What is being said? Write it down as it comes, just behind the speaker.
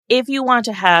if you want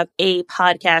to have a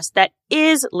podcast that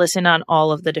is listened on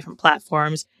all of the different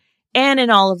platforms and in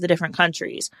all of the different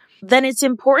countries, then it's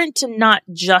important to not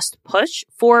just push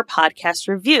for podcast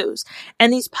reviews.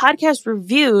 And these podcast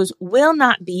reviews will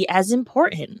not be as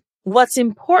important. What's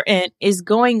important is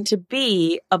going to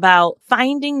be about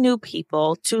finding new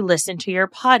people to listen to your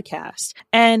podcast.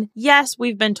 And yes,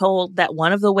 we've been told that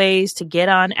one of the ways to get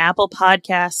on Apple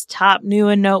Podcasts, Top New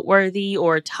and Noteworthy,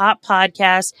 or Top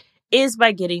Podcasts is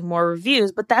by getting more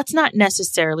reviews, but that's not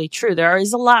necessarily true. There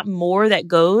is a lot more that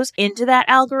goes into that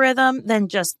algorithm than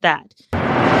just that.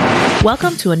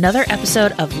 Welcome to another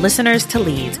episode of Listeners to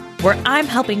Leads, where I'm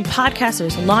helping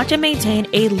podcasters launch and maintain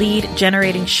a lead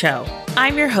generating show.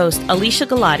 I'm your host, Alicia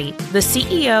Galati, the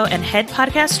CEO and head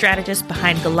podcast strategist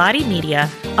behind Galati Media,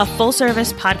 a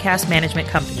full-service podcast management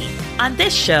company. On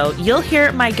this show, you'll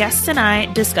hear my guests and I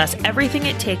discuss everything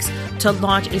it takes to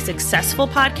launch a successful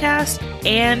podcast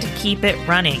and keep it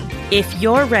running. If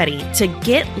you're ready to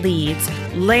get leads,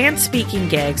 land speaking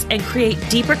gigs, and create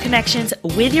deeper connections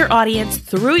with your audience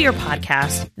through your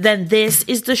podcast, then this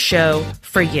is the show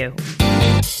for you.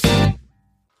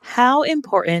 How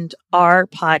important are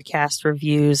podcast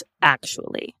reviews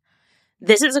actually?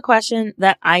 This is a question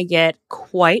that I get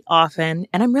quite often,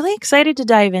 and I'm really excited to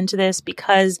dive into this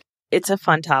because it's a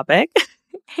fun topic,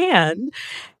 and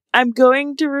I'm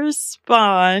going to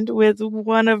respond with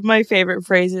one of my favorite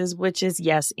phrases, which is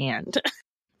yes and.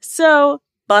 So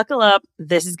buckle up.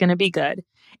 This is going to be good.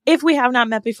 If we have not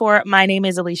met before, my name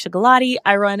is Alicia Galati.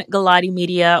 I run Galati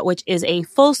Media, which is a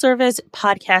full-service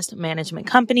podcast management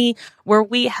company where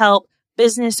we help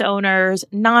business owners,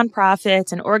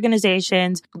 nonprofits, and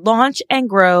organizations launch and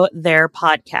grow their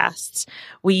podcasts.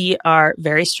 We are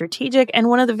very strategic and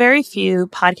one of the very few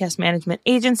podcast management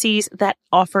agencies that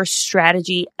offer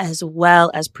strategy as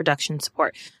well as production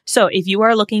support. So if you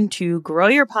are looking to grow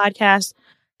your podcast,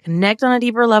 connect on a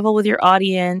deeper level with your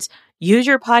audience, use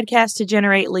your podcast to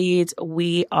generate leads,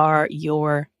 we are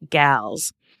your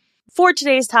gals. For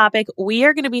today's topic, we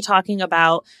are going to be talking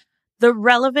about the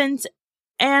relevance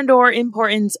and or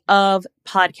importance of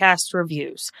podcast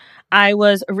reviews. I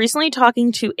was recently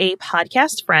talking to a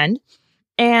podcast friend,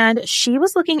 and she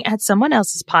was looking at someone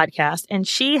else's podcast, and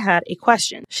she had a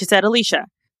question. She said, Alicia,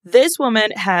 this woman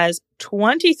has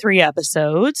 23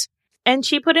 episodes, and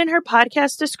she put in her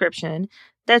podcast description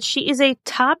that she is a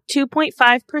top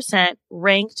 2.5%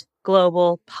 ranked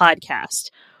global podcast.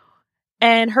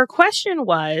 And her question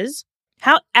was,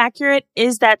 how accurate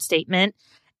is that statement?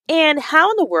 And how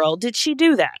in the world did she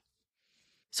do that?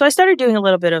 So I started doing a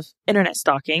little bit of internet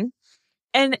stalking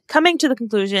and coming to the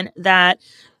conclusion that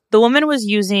the woman was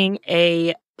using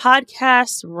a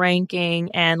podcast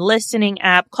ranking and listening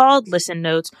app called Listen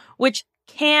Notes, which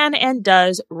can and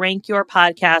does rank your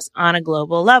podcast on a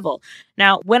global level.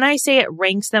 Now, when I say it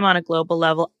ranks them on a global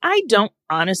level, I don't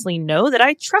honestly know that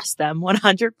I trust them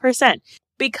 100%.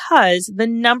 Because the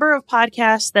number of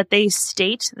podcasts that they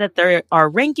state that they are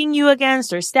ranking you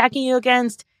against or stacking you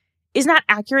against is not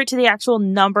accurate to the actual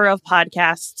number of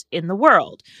podcasts in the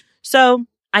world. So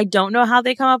I don't know how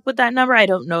they come up with that number. I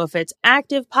don't know if it's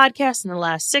active podcasts in the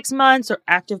last 6 months or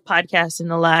active podcasts in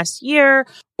the last year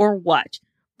or what.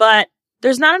 But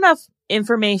there's not enough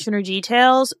information or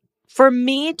details for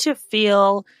me to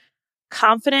feel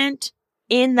confident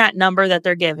in that number that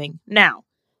they're giving. Now,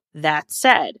 that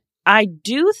said, I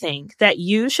do think that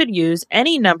you should use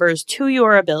any numbers to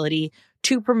your ability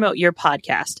to promote your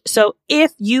podcast. So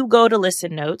if you go to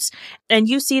Listen Notes and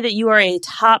you see that you are a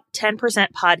top 10%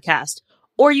 podcast,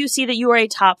 or you see that you are a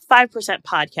top 5%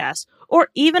 podcast, or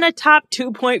even a top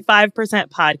 2.5%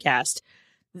 podcast,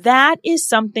 that is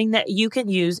something that you can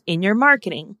use in your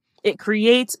marketing. It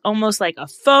creates almost like a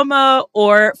FOMO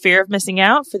or fear of missing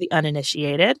out for the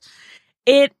uninitiated.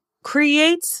 It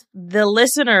creates the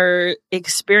listener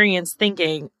experience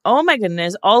thinking, oh my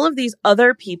goodness, all of these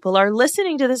other people are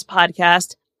listening to this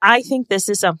podcast. I think this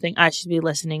is something I should be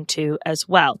listening to as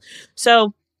well.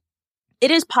 So it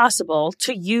is possible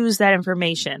to use that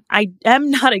information. I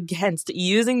am not against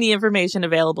using the information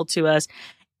available to us,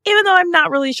 even though I'm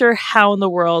not really sure how in the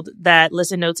world that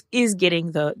Listen Notes is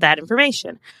getting that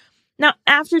information. Now,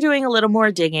 after doing a little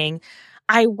more digging,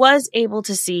 I was able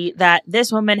to see that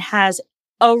this woman has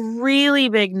a really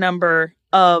big number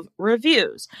of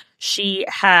reviews. She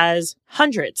has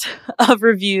hundreds of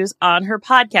reviews on her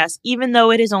podcast, even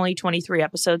though it is only 23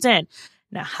 episodes in.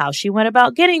 Now, how she went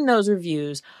about getting those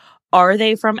reviews, are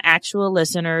they from actual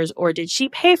listeners or did she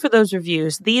pay for those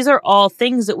reviews? These are all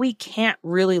things that we can't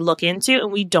really look into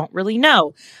and we don't really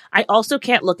know. I also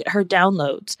can't look at her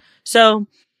downloads. So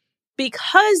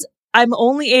because I'm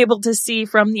only able to see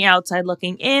from the outside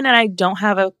looking in and I don't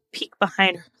have a peek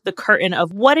behind the curtain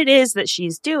of what it is that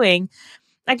she's doing,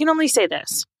 I can only say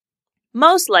this.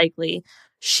 Most likely,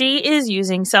 she is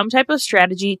using some type of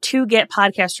strategy to get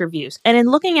podcast reviews. And in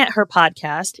looking at her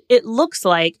podcast, it looks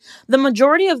like the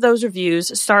majority of those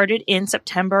reviews started in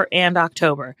September and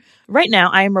October. Right now,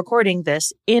 I am recording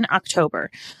this in October.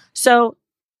 So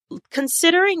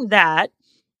considering that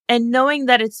and knowing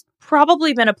that it's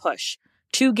probably been a push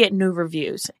to get new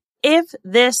reviews, if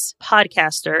this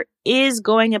podcaster is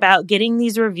going about getting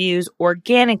these reviews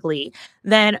organically,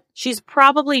 then she's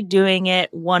probably doing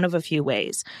it one of a few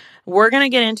ways. We're going to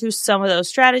get into some of those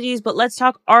strategies, but let's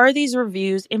talk, are these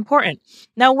reviews important?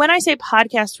 Now, when I say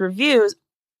podcast reviews,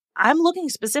 I'm looking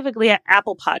specifically at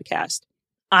Apple Podcast.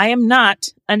 I am not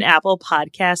an Apple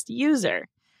Podcast user.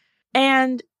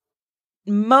 And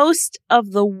most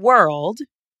of the world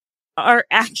are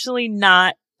actually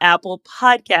not Apple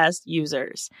Podcast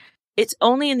users. It's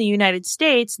only in the United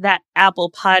States that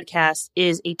Apple Podcasts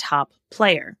is a top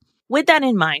player. With that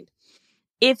in mind,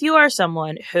 if you are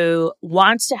someone who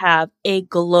wants to have a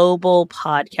global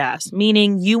podcast,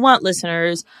 meaning you want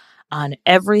listeners on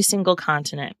every single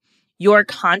continent, your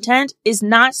content is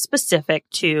not specific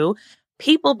to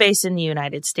people based in the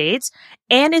United States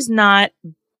and is not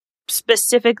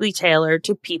specifically tailored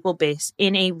to people based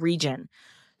in a region.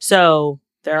 So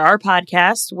there are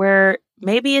podcasts where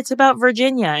maybe it's about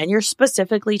Virginia and you're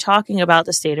specifically talking about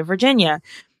the state of Virginia.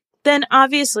 Then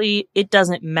obviously it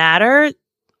doesn't matter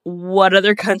what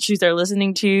other countries are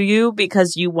listening to you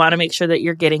because you want to make sure that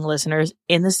you're getting listeners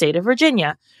in the state of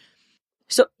Virginia.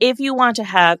 So if you want to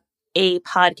have a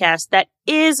podcast that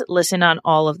is listened on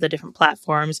all of the different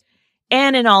platforms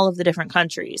and in all of the different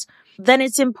countries, then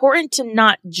it's important to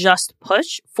not just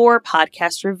push for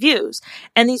podcast reviews.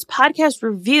 And these podcast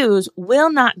reviews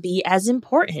will not be as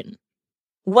important.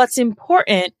 What's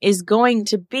important is going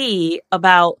to be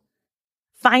about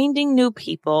finding new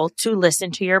people to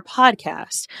listen to your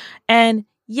podcast. And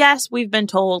yes, we've been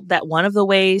told that one of the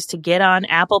ways to get on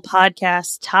Apple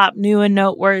Podcasts, top new and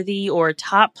noteworthy, or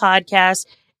top podcasts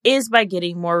is by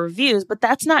getting more reviews, but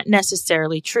that's not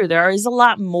necessarily true. There is a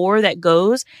lot more that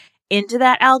goes into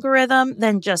that algorithm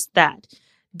than just that.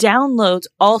 Downloads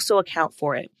also account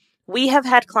for it. We have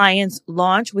had clients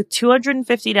launch with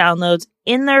 250 downloads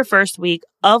in their first week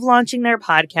of launching their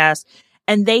podcast,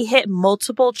 and they hit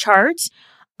multiple charts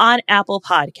on Apple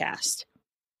Podcast.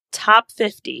 Top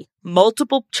 50,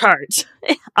 multiple charts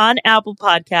on Apple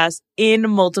Podcasts in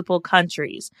multiple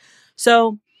countries.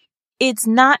 So it's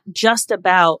not just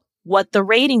about what the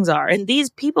ratings are. And these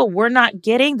people were not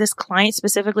getting, this client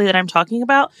specifically that I'm talking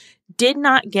about, did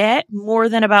not get more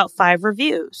than about 5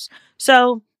 reviews.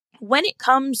 So when it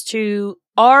comes to,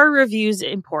 are reviews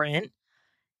important?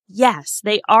 Yes,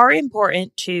 they are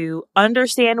important to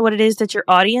understand what it is that your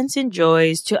audience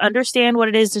enjoys, to understand what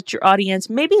it is that your audience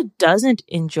maybe doesn't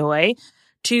enjoy,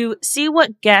 to see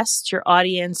what guests your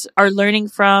audience are learning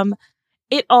from.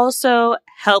 It also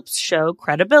helps show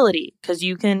credibility because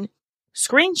you can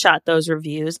screenshot those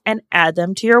reviews and add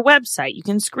them to your website. You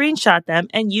can screenshot them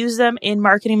and use them in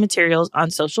marketing materials on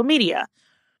social media.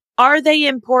 Are they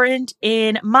important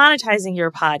in monetizing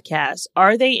your podcast?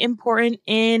 Are they important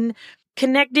in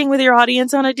connecting with your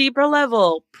audience on a deeper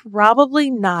level? Probably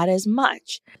not as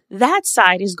much. That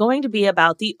side is going to be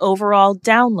about the overall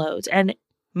downloads. And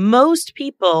most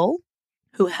people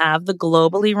who have the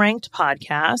globally ranked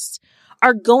podcasts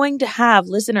are going to have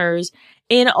listeners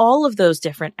in all of those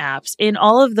different apps, in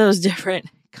all of those different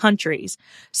countries.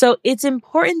 So it's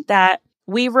important that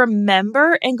we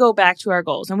remember and go back to our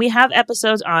goals. And we have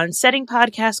episodes on setting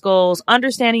podcast goals,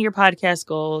 understanding your podcast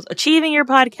goals, achieving your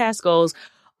podcast goals,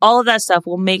 all of that stuff.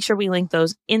 We'll make sure we link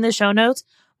those in the show notes.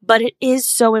 But it is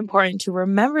so important to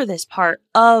remember this part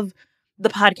of the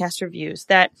podcast reviews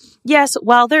that, yes,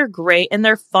 while they're great and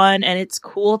they're fun and it's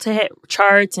cool to hit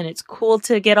charts and it's cool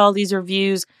to get all these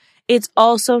reviews, it's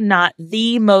also not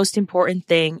the most important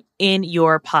thing in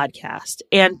your podcast.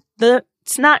 And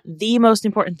it's not the most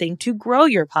important thing to grow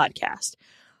your podcast.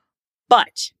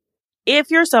 But if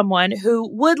you're someone who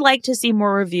would like to see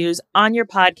more reviews on your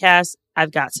podcast,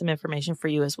 I've got some information for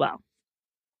you as well.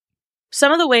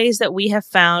 Some of the ways that we have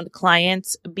found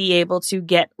clients be able to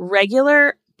get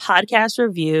regular podcast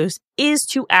reviews is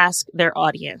to ask their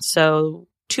audience. So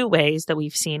 2 ways that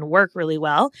we've seen work really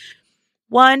well.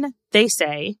 1, they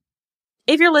say,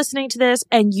 if you're listening to this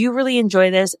and you really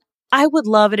enjoy this, I would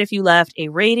love it if you left a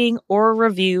rating or a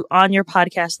review on your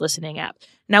podcast listening app.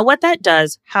 Now, what that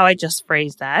does, how I just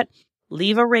phrased that,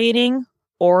 leave a rating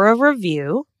or a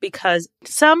review, because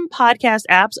some podcast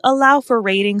apps allow for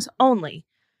ratings only.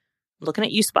 I'm looking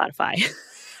at you, Spotify.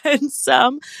 And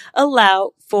some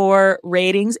allow for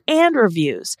ratings and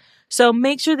reviews. So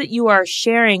make sure that you are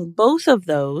sharing both of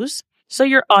those so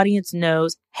your audience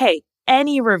knows, hey,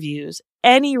 any reviews,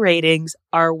 any ratings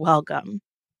are welcome.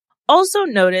 Also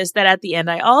notice that at the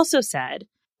end, I also said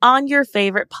on your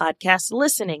favorite podcast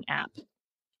listening app,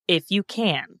 if you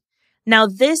can. Now,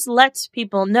 this lets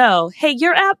people know, hey,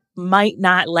 your app might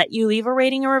not let you leave a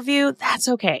rating or review. That's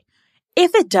okay.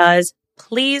 If it does,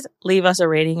 please leave us a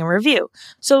rating and review.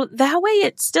 So that way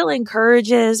it still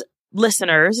encourages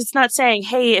listeners. It's not saying,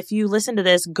 hey, if you listen to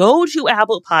this, go to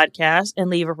Apple Podcasts and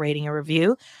leave a rating and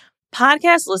review.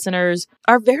 Podcast listeners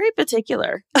are very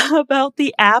particular about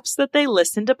the apps that they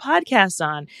listen to podcasts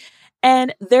on.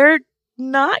 And they're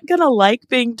not going to like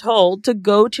being told to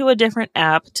go to a different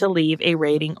app to leave a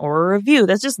rating or a review.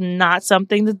 That's just not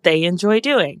something that they enjoy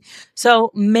doing.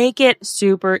 So make it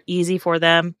super easy for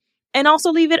them and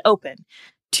also leave it open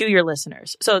to your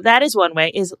listeners. So that is one way,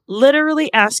 is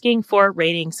literally asking for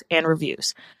ratings and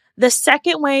reviews. The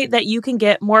second way that you can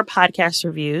get more podcast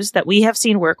reviews that we have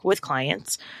seen work with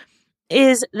clients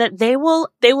is that they will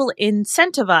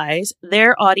incentivize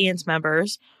their audience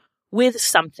members with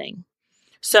something.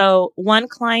 So one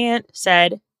client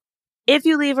said, if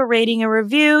you leave a rating and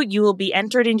review, you will be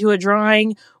entered into a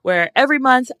drawing where every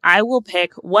month I will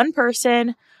pick one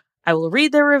person, I will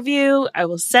read their review, I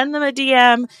will send them a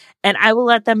DM, and I will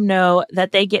let them know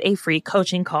that they get a free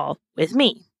coaching call with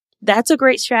me. That's a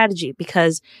great strategy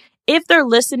because if they're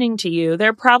listening to you,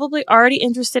 they're probably already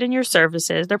interested in your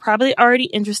services. They're probably already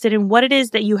interested in what it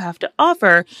is that you have to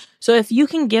offer. So if you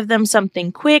can give them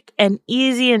something quick and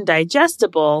easy and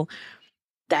digestible,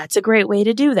 that's a great way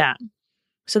to do that.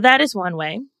 So that is one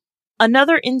way.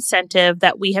 Another incentive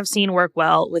that we have seen work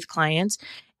well with clients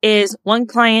is one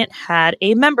client had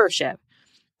a membership.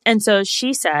 And so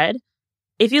she said,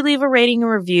 if you leave a rating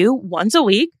and review once a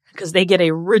week, because they get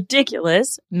a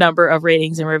ridiculous number of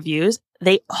ratings and reviews,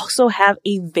 they also have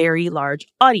a very large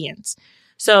audience.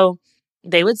 So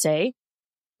they would say,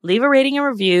 leave a rating and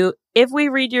review. If we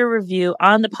read your review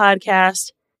on the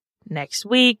podcast next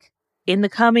week, in the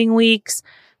coming weeks,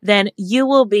 then you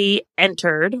will be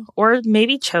entered or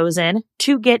maybe chosen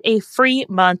to get a free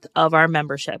month of our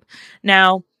membership.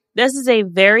 Now, this is a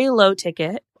very low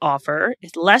ticket offer.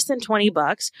 It's less than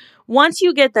 $20. Once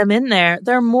you get them in there,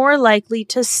 they're more likely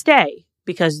to stay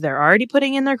because they're already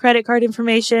putting in their credit card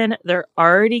information. They're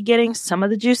already getting some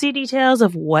of the juicy details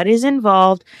of what is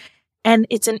involved. And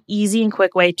it's an easy and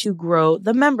quick way to grow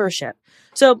the membership.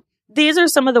 So these are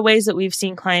some of the ways that we've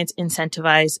seen clients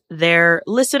incentivize their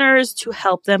listeners to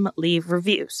help them leave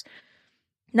reviews.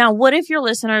 Now, what if your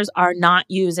listeners are not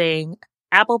using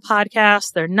Apple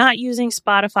Podcasts, they're not using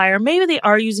Spotify, or maybe they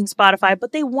are using Spotify,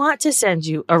 but they want to send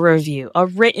you a review, a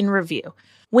written review?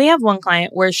 We have one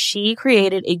client where she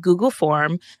created a Google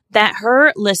form that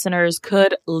her listeners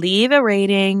could leave a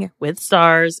rating with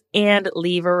stars and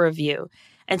leave a review.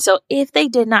 And so if they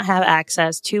did not have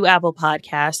access to Apple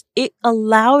Podcasts, it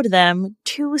allowed them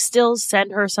to still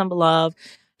send her some love,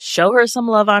 show her some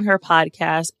love on her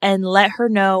podcast, and let her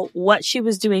know what she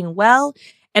was doing well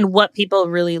and what people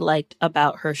really liked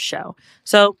about her show.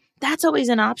 So that's always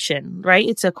an option, right?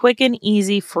 It's a quick and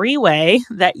easy free way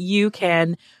that you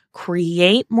can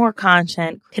create more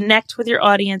content, connect with your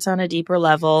audience on a deeper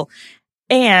level,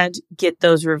 and get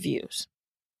those reviews.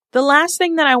 The last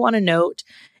thing that I want to note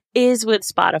is with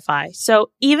Spotify.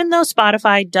 So even though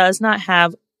Spotify does not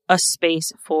have a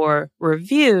space for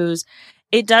reviews,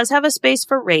 it does have a space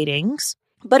for ratings,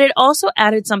 but it also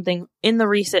added something in the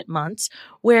recent months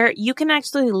where you can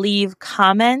actually leave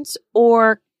comments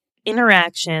or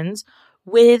interactions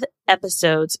with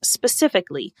episodes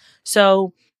specifically.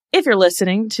 So if you're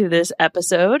listening to this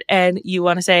episode and you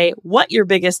want to say what your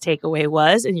biggest takeaway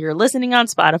was and you're listening on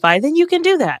Spotify, then you can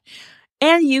do that.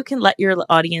 And you can let your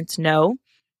audience know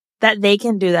that they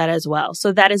can do that as well.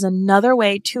 So that is another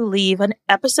way to leave an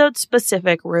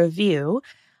episode-specific review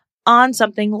on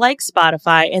something like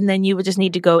Spotify. And then you would just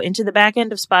need to go into the back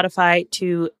end of Spotify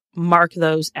to mark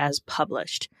those as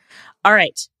published. All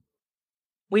right.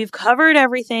 We've covered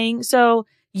everything. So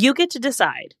you get to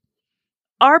decide.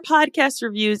 Are podcast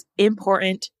reviews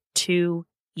important to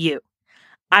you?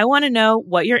 I want to know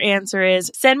what your answer is.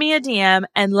 Send me a DM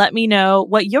and let me know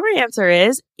what your answer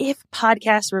is if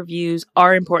podcast reviews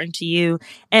are important to you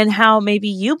and how maybe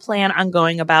you plan on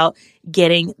going about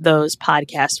getting those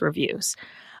podcast reviews.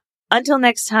 Until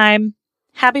next time,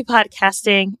 happy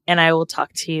podcasting, and I will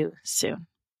talk to you soon.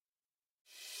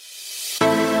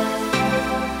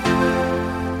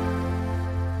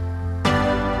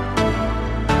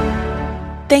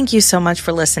 Thank you so much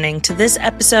for listening to this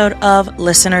episode of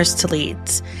Listeners to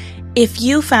Leads. If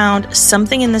you found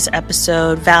something in this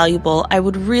episode valuable, I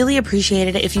would really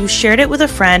appreciate it if you shared it with a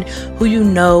friend who you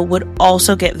know would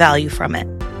also get value from it.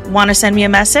 Want to send me a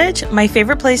message? My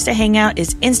favorite place to hang out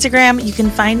is Instagram. You can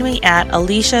find me at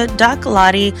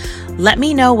alicia.galati. Let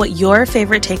me know what your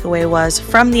favorite takeaway was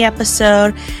from the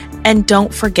episode. And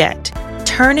don't forget,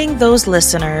 turning those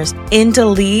listeners into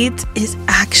leads is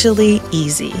actually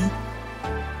easy.